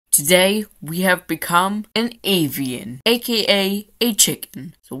Today, we have become an avian, aka a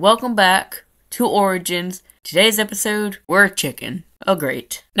chicken. So welcome back to Origins. Today's episode, we're a chicken. Oh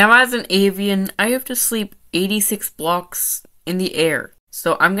great. Now as an avian, I have to sleep 86 blocks in the air.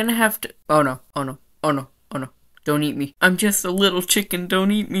 So I'm gonna have to— oh no. Don't eat me. I'm just a little chicken,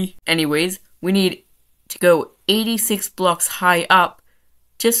 don't eat me. Anyways, we need to go 86 blocks high up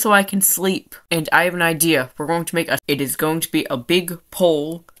just so I can sleep. And I have an idea. It is going to be a big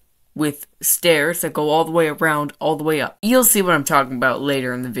pole with stairs that go all the way around, all the way up. You'll see what I'm talking about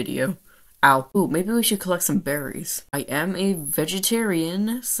later in the video. Ow. Ooh, maybe we should collect some berries. I am a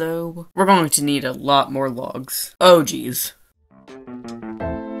vegetarian, so we're going to need a lot more logs. Oh, geez.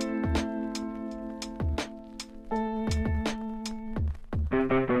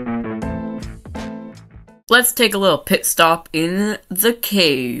 Let's take a little pit stop in the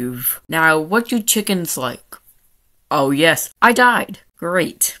cave. Now, what do chickens like? Oh yes, I died.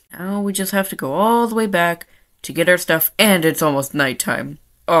 Great. Now we just have to go all the way back to get our stuff, and it's almost nighttime.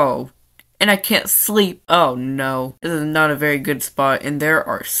 Oh, and I can't sleep. Oh no, this is not a very good spot, and there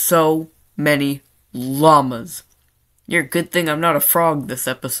are so many llamas. You're a good thing I'm not a frog this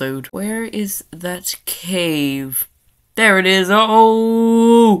episode. Where is that cave? There it is.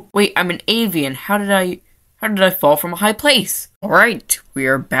 Oh! Wait, I'm an avian. How did I fall from a high place? Alright, we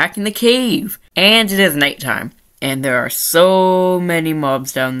are back in the cave. And it is nighttime. And there are so many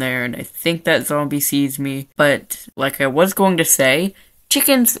mobs down there, and I think that zombie sees me. But, like I was going to say,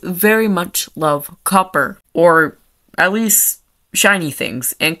 chickens very much love copper. Or, at least, shiny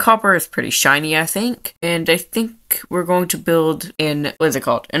things. And copper is pretty shiny, I think. And I think we're going to build an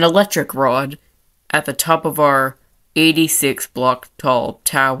electric rod at the top of our 86 block tall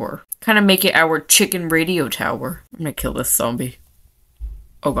tower. Kind of make it our chicken radio tower. I'm gonna kill this zombie.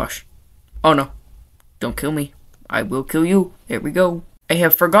 Oh gosh. Oh no. Don't kill me. I will kill you. There we go. I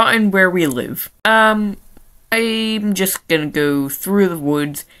have forgotten where we live. I'm just gonna go through the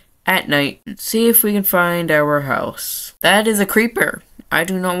woods at night and see if we can find our house. That is a creeper. I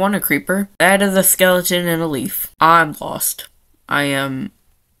do not want a creeper. That is a skeleton and a leaf. I'm lost. I am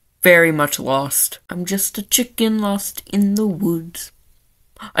very much lost. I'm just a chicken lost in the woods.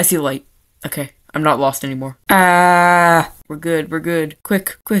 I see light. Okay, I'm not lost anymore. Ah! We're good.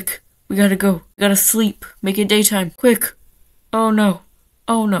 Quick. We gotta go. We gotta sleep. Make it daytime. Quick. Oh no.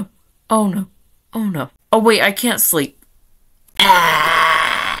 Oh wait, I can't sleep.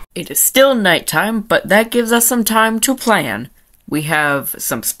 Ah! It is still nighttime, but that gives us some time to plan. We have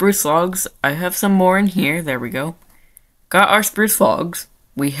some spruce logs. I have some more in here. There we go. Got our spruce logs.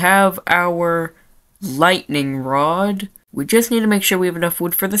 We have our lightning rod. We just need to make sure we have enough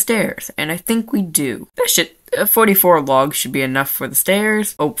wood for the stairs, and I think we do. 44 logs should be enough for the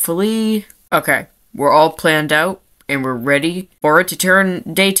stairs, hopefully. Okay, we're all planned out, and we're ready for it to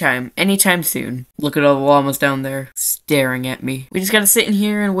turn daytime anytime soon. Look at all the llamas down there, staring at me. We just gotta sit in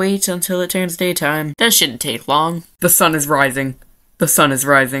here and wait until it turns daytime. That shouldn't take long. The sun is rising.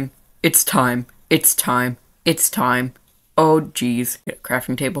 It's time. Oh, geez. Get a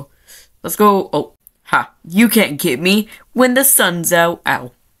crafting table. Let's go. Oh. Ha, you can't get me when the sun's out.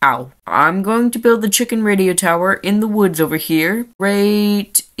 Ow. I'm going to build the chicken radio tower in the woods over here.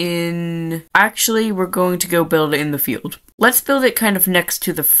 Actually, we're going to go build it in the field. Let's build it kind of next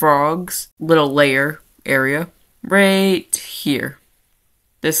to the frogs' little lair area. Right here.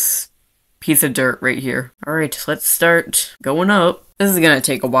 This piece of dirt right here. Alright, let's start going up. This is gonna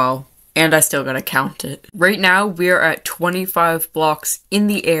take a while, and I still gotta count it. Right now, we are at 25 blocks in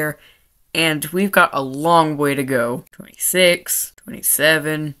the air, and we've got a long way to go. 26,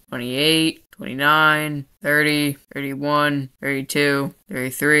 27, 28, 29, 30, 31, 32,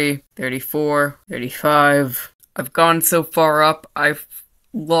 33, 34, 35. I've gone so far up, I've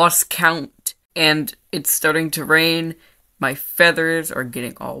lost count, and it's starting to rain. My feathers are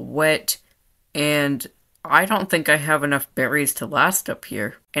getting all wet, and I don't think I have enough berries to last up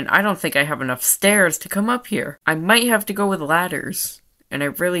here. And I don't think I have enough stairs to come up here. I might have to go with ladders. And I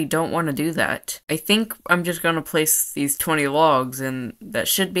really don't want to do that. I think I'm just going to place these 20 logs, and that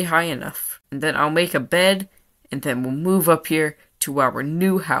should be high enough. And then I'll make a bed, and then we'll move up here to our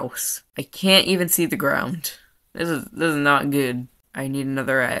new house. I can't even see the ground. This is not good. I need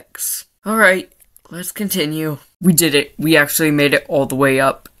another axe. Alright, let's continue. We did it. We actually made it all the way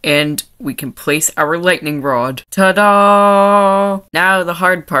up, and we can place our lightning rod. Ta-da! Now the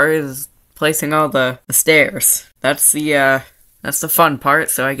hard part is placing all the stairs. That's the fun part,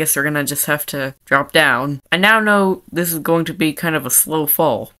 so I guess we're gonna just have to drop down. I now know this is going to be kind of a slow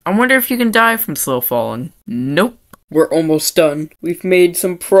fall. I wonder if you can die from slow falling. Nope. We're almost done. We've made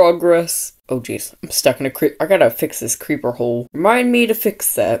some progress. Oh jeez, I'm stuck in a I gotta fix this creeper hole. Remind me to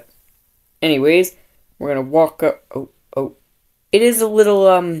fix that. Anyways, we're gonna walk up. Oh. It is a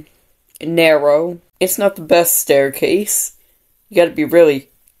little, narrow. It's not the best staircase. You gotta be really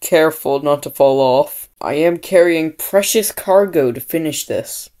careful not to fall off. I am carrying precious cargo to finish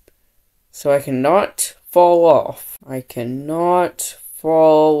this. So I cannot fall off. I cannot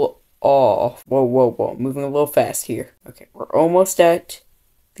fall off. Whoa. Moving a little fast here. Okay, we're almost at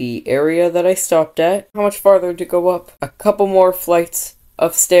the area that I stopped at. How much farther to go up? A couple more flights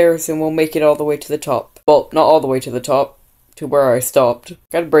of stairs and we'll make it all the way to the top. Well, not all the way to the top. To where I stopped.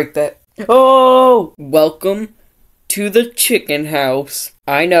 Gotta break that. Oh! Welcome to the chicken house.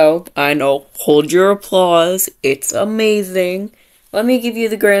 I know. Hold your applause. It's amazing. Let me give you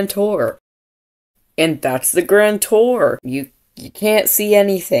the grand tour. And that's the grand tour. You can't see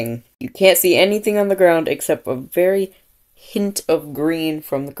anything. You can't see anything on the ground except a very hint of green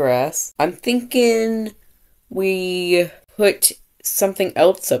from the grass. I'm thinking we put something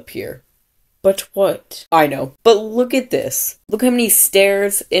else up here. But what? I know. But look at this. Look how many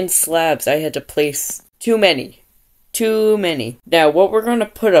stairs and slabs I had to place. Too many. Now, what we're going to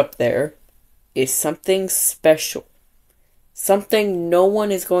put up there is something special. Something no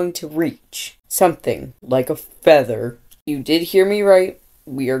one is going to reach. Something like a feather. You did hear me right.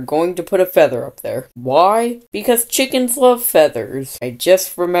 We are going to put a feather up there. Why? Because chickens love feathers. I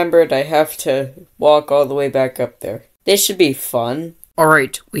just remembered I have to walk all the way back up there. This should be fun.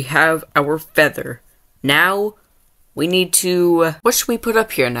 Alright, we have our feather. Now, we need to... what should we put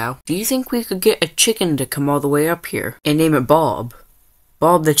up here now? Do you think we could get a chicken to come all the way up here and name it Bob?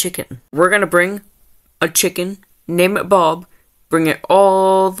 Bob the chicken. We're gonna bring a chicken, name it Bob, bring it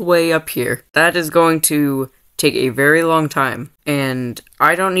all the way up here. That is going to take a very long time. And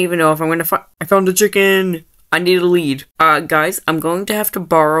I don't even know if I'm gonna find... I found a chicken! I need a lead. Guys, I'm going to have to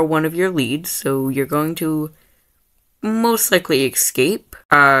borrow one of your leads, so you're going to... most likely escape.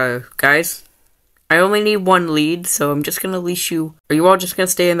 Guys, I only need one lead, so I'm just gonna leash you. Are you all just gonna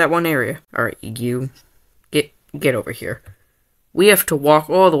stay in that one area? Alright, you get over here. We have to walk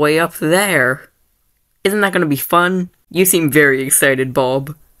all the way up there. Isn't that gonna be fun? You seem very excited,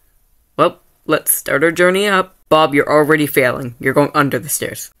 Bob. Well, let's start our journey up. Bob, you're already failing. You're going under the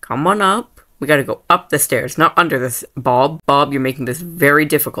stairs. Come on up. We gotta go up the stairs, not under this. Bob, you're making this very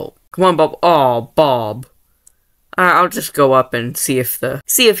difficult. Come on, Bob. Oh, Bob. I'll just go up and see if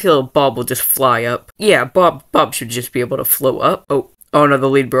Bob will just fly up. Yeah, Bob should just be able to float up. Oh no, the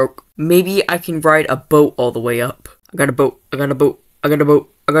lead broke. Maybe I can ride a boat all the way up. I got a boat. I have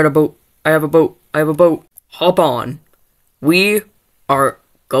a boat. Hop on. We are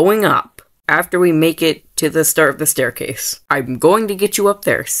going up after we make it to the start of the staircase. I'm going to get you up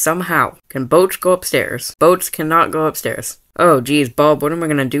there somehow. Can boats go upstairs? Boats cannot go upstairs. Oh, geez, Bob, what am I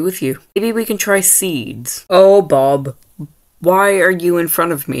gonna do with you? Maybe we can try seeds. Oh, Bob, why are you in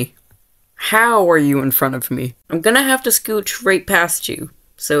front of me? How are you in front of me? I'm gonna have to scooch right past you.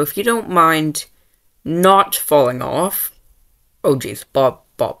 So if you don't mind not falling off... oh, geez, Bob.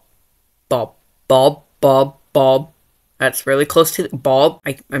 That's really close to... Bob,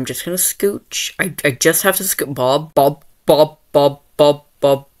 I'm just gonna scooch. I just have to scoot. Bob.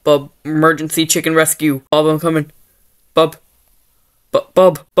 Emergency chicken rescue. Bob, I'm coming. Bob.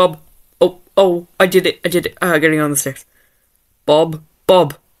 Oh, I did it. Getting on the stairs. Bob,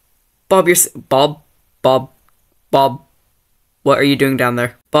 you're... Bob. What are you doing down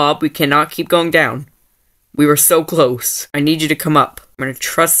there? Bob, we cannot keep going down. We were so close. I need you to come up. I'm gonna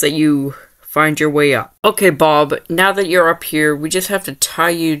trust that you find your way up. Okay, Bob, now that you're up here, we just have to tie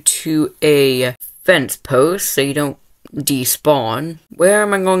you to a fence post so you don't despawn. Where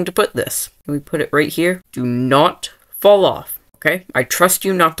am I going to put this? Can we put it right here? Do not fall off, okay? I trust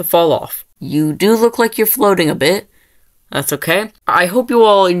you not to fall off. You do look like you're floating a bit. That's okay. I hope you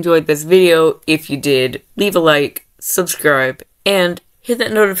all enjoyed this video. If you did, leave a like, subscribe, and hit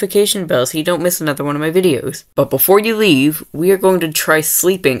that notification bell so you don't miss another one of my videos. But before you leave, we are going to try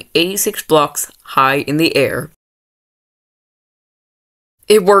sleeping 86 blocks high in the air.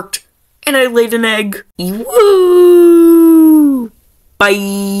 It worked, and I laid an egg. Woo!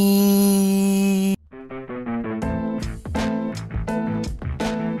 Bye!